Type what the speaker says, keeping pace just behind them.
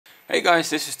Hey guys,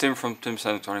 this is Tim from Tim's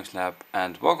Electronics Lab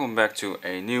and welcome back to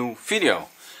a new video.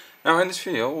 Now in this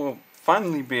video we'll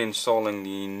finally be installing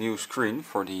the new screen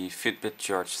for the Fitbit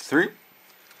Charge 3.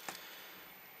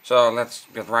 So let's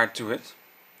get right to it.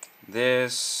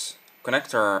 This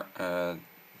connector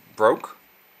broke,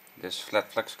 this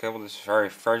flat flex cable, this very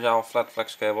fragile flat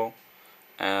flex cable,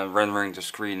 and rendering the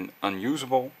screen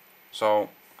unusable. So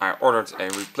I ordered a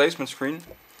replacement screen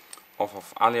off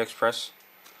of AliExpress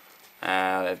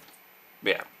and it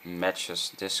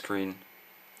matches this screen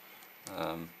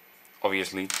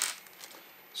obviously.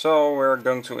 So we're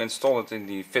going to install it in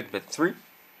the Fitbit 3.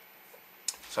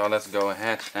 So let's go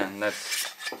ahead and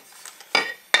let's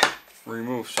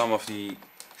remove some of the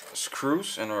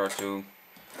screws in order to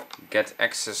get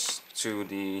access to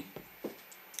the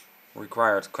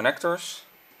required connectors.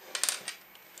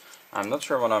 I'm not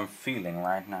sure what I'm feeling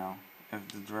right now, if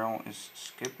the drill is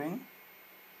skipping,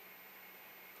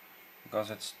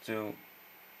 because it's still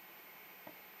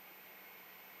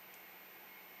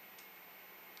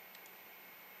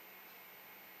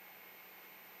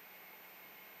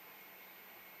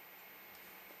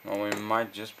well, we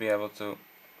might just be able to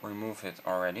remove it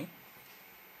already.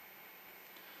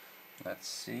 Let's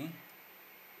see.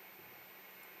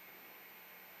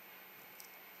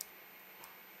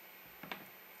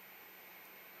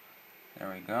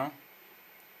 There we go.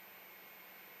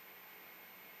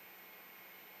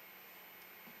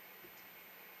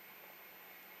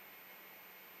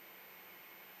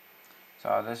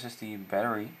 So this is the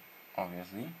battery,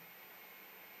 obviously.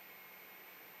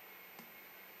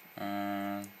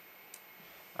 And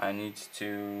I need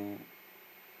to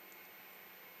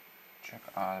check,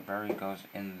 the battery goes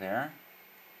in there.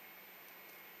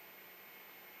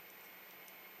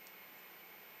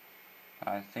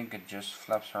 I think it just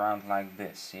flaps around like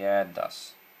this. Yeah, it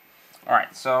does.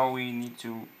 Alright, so we need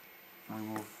to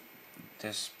remove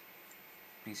this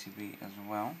PCB as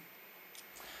well.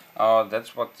 Oh,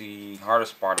 that's what the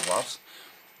hardest part was.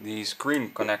 The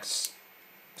screen connects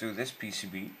to this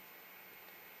PCB,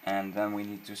 and then we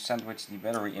need to sandwich the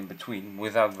battery in between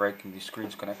without breaking the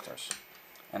screen's connectors.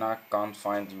 And I can't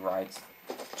find the right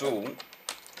tool,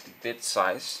 bit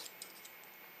size,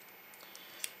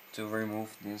 to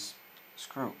remove this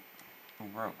screw.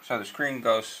 It broke. So the screen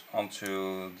goes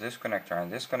onto this connector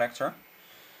and this connector,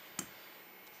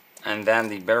 and then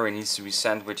the battery needs to be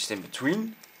sandwiched in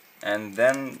between, and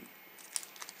then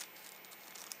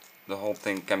the whole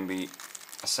thing can be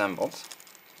assembled.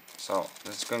 So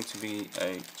this is going to be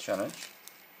a challenge,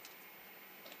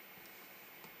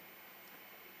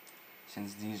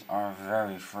 since these are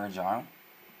very fragile,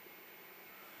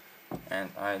 and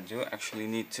I do actually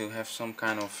need to have some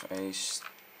kind of a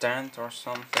stand or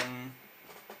something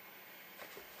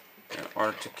in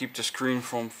order to keep the screen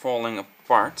from falling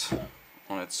apart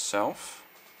on itself.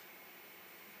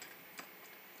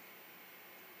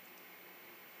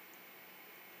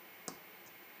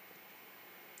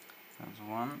 That's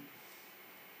one.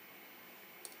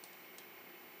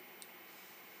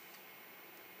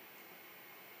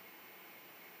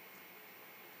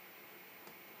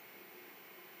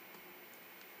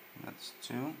 That's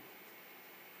two.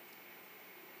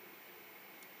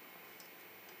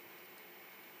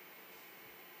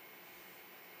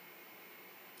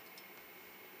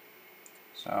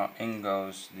 So in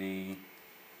goes the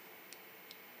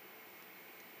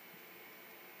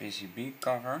PCB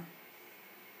cover.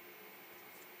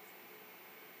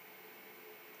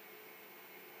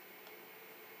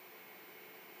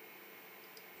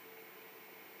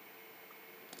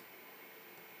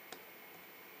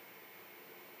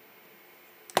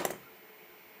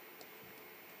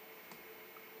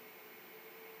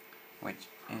 Which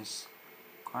is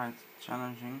quite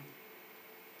challenging.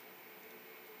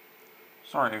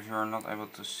 Sorry if you're not able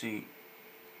to see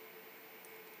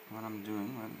what I'm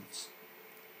doing, but it's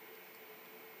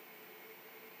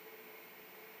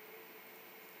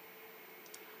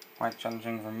quite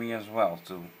challenging for me as well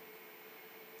to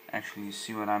actually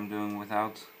see what I'm doing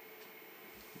without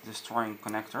destroying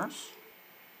connectors.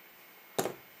 I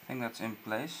think that's in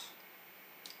place.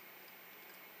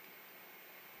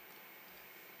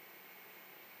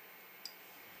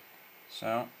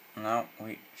 So now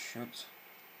we should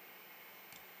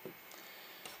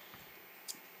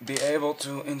be able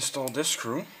to install this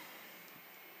screw.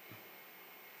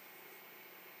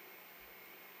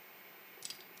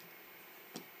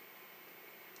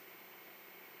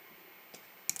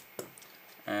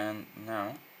 And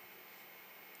now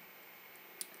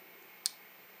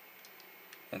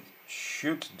it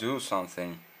should do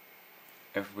something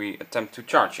if we attempt to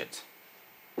charge it.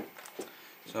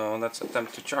 So let's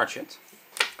attempt to charge it.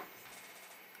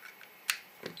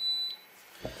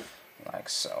 like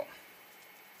so.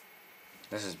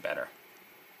 This is better.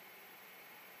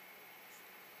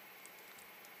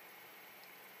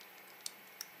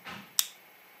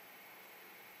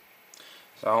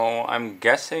 So I'm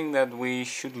guessing that we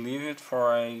should leave it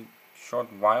for a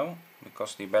short while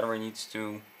because the battery needs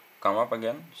to come up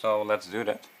again. So let's do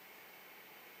that.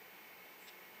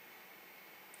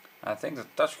 I think the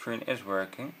touchscreen is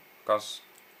working because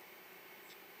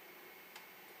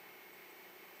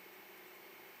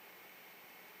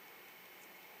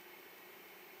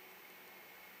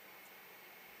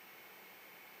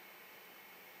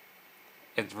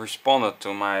it responded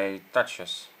to my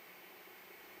touches.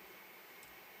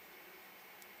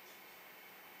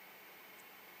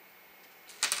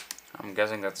 I'm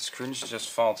guessing that the screen is just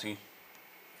faulty.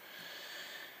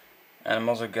 And I'm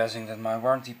also guessing that my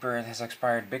warranty period has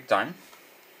expired big time.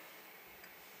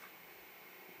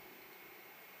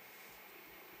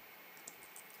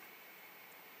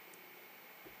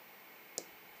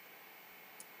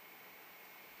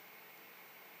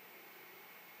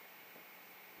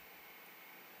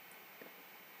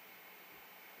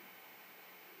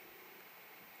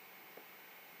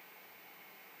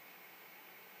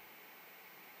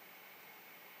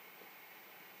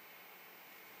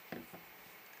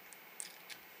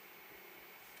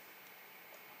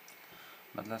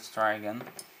 But let's try again.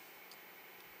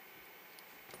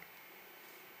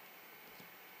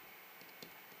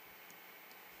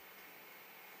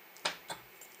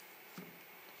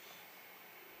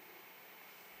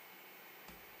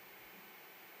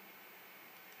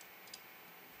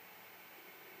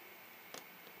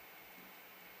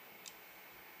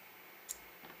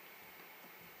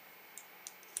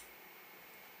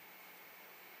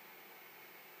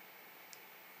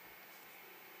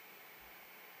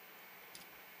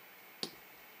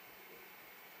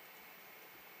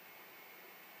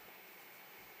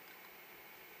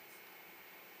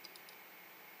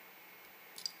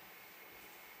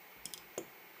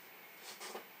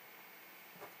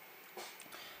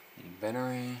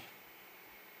 Battery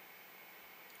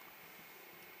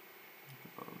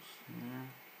goes here.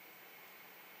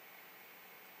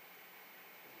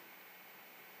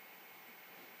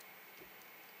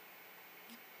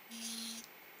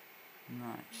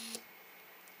 Nice.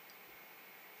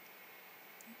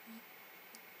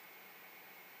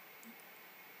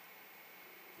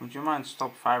 Would you mind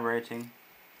stop vibrating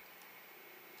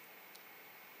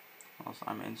whilst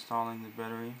I'm installing the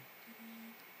battery?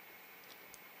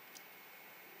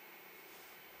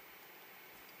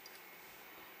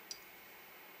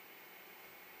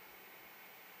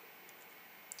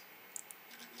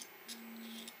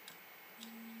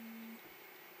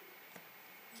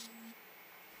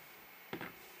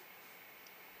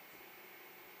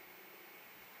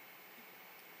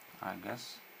 I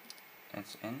guess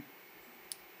it's in.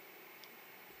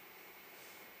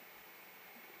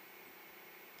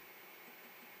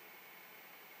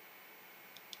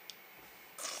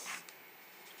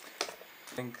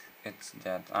 I think it's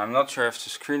dead. I'm not sure if the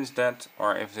screen's dead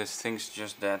or if this thing's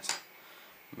just dead,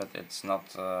 but it's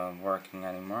not working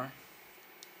anymore.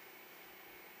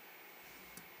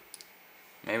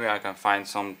 Maybe I can find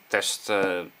some test.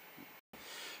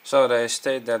 So they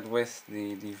state that with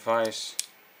the device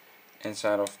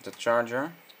inside of the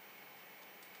charger,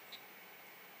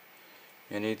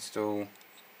 you need to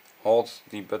hold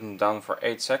the button down for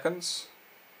 8 seconds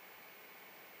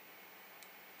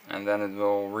and then it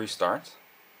will restart.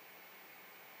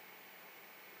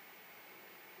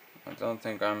 I don't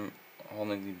think I'm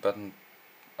holding the button.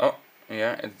 Oh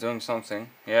yeah, it's doing something.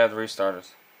 Yeah, it restarted.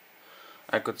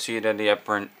 I could see that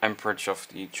the amperage of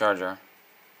the charger,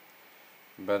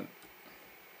 but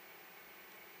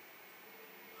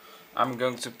I'm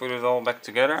going to put it all back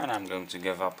together and I'm going to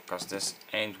give up because this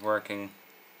ain't working.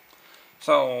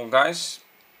 So guys,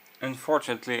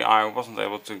 unfortunately I wasn't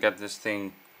able to get this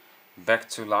thing back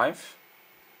to life.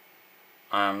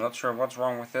 I'm not sure what's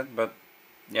wrong with it, but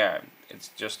yeah, it's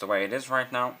just the way it is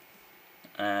right now.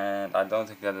 And I don't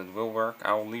think that it will work.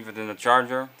 I will leave it in the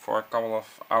charger for a couple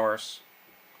of hours,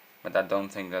 but I don't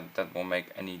think that that will make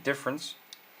any difference.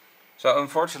 So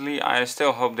unfortunately, I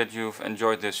still hope that you've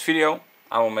enjoyed this video.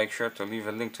 I will make sure to leave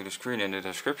a link to the screen in the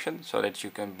description so that you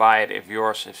can buy it if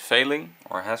yours is failing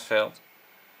or has failed.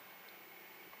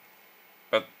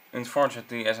 But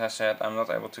unfortunately, as I said, I'm not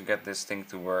able to get this thing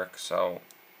to work. So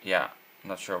yeah,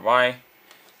 not sure why.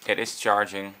 It is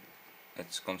charging.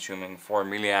 It's consuming 4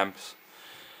 milliamps.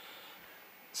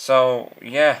 So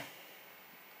yeah,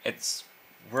 it's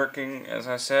working. As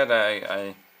I said,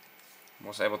 I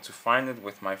was able to find it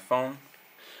with my phone.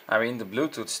 I mean, the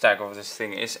Bluetooth stack of this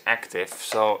thing is active,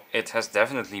 so it has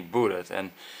definitely booted,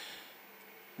 and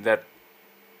that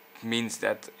means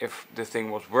that if the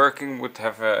thing was working, would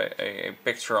have a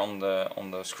picture on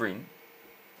the screen.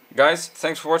 Guys,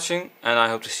 thanks for watching, and I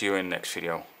hope to see you in the next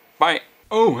video. Bye!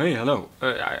 Oh, hey, hello.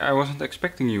 I wasn't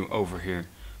expecting you over here.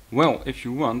 Well, if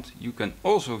you want, you can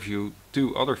also view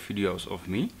 2 other videos of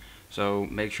me. So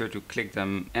make sure to click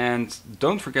them, and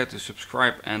don't forget to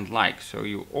subscribe and like, so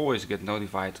you always get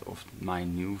notified of my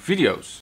new videos.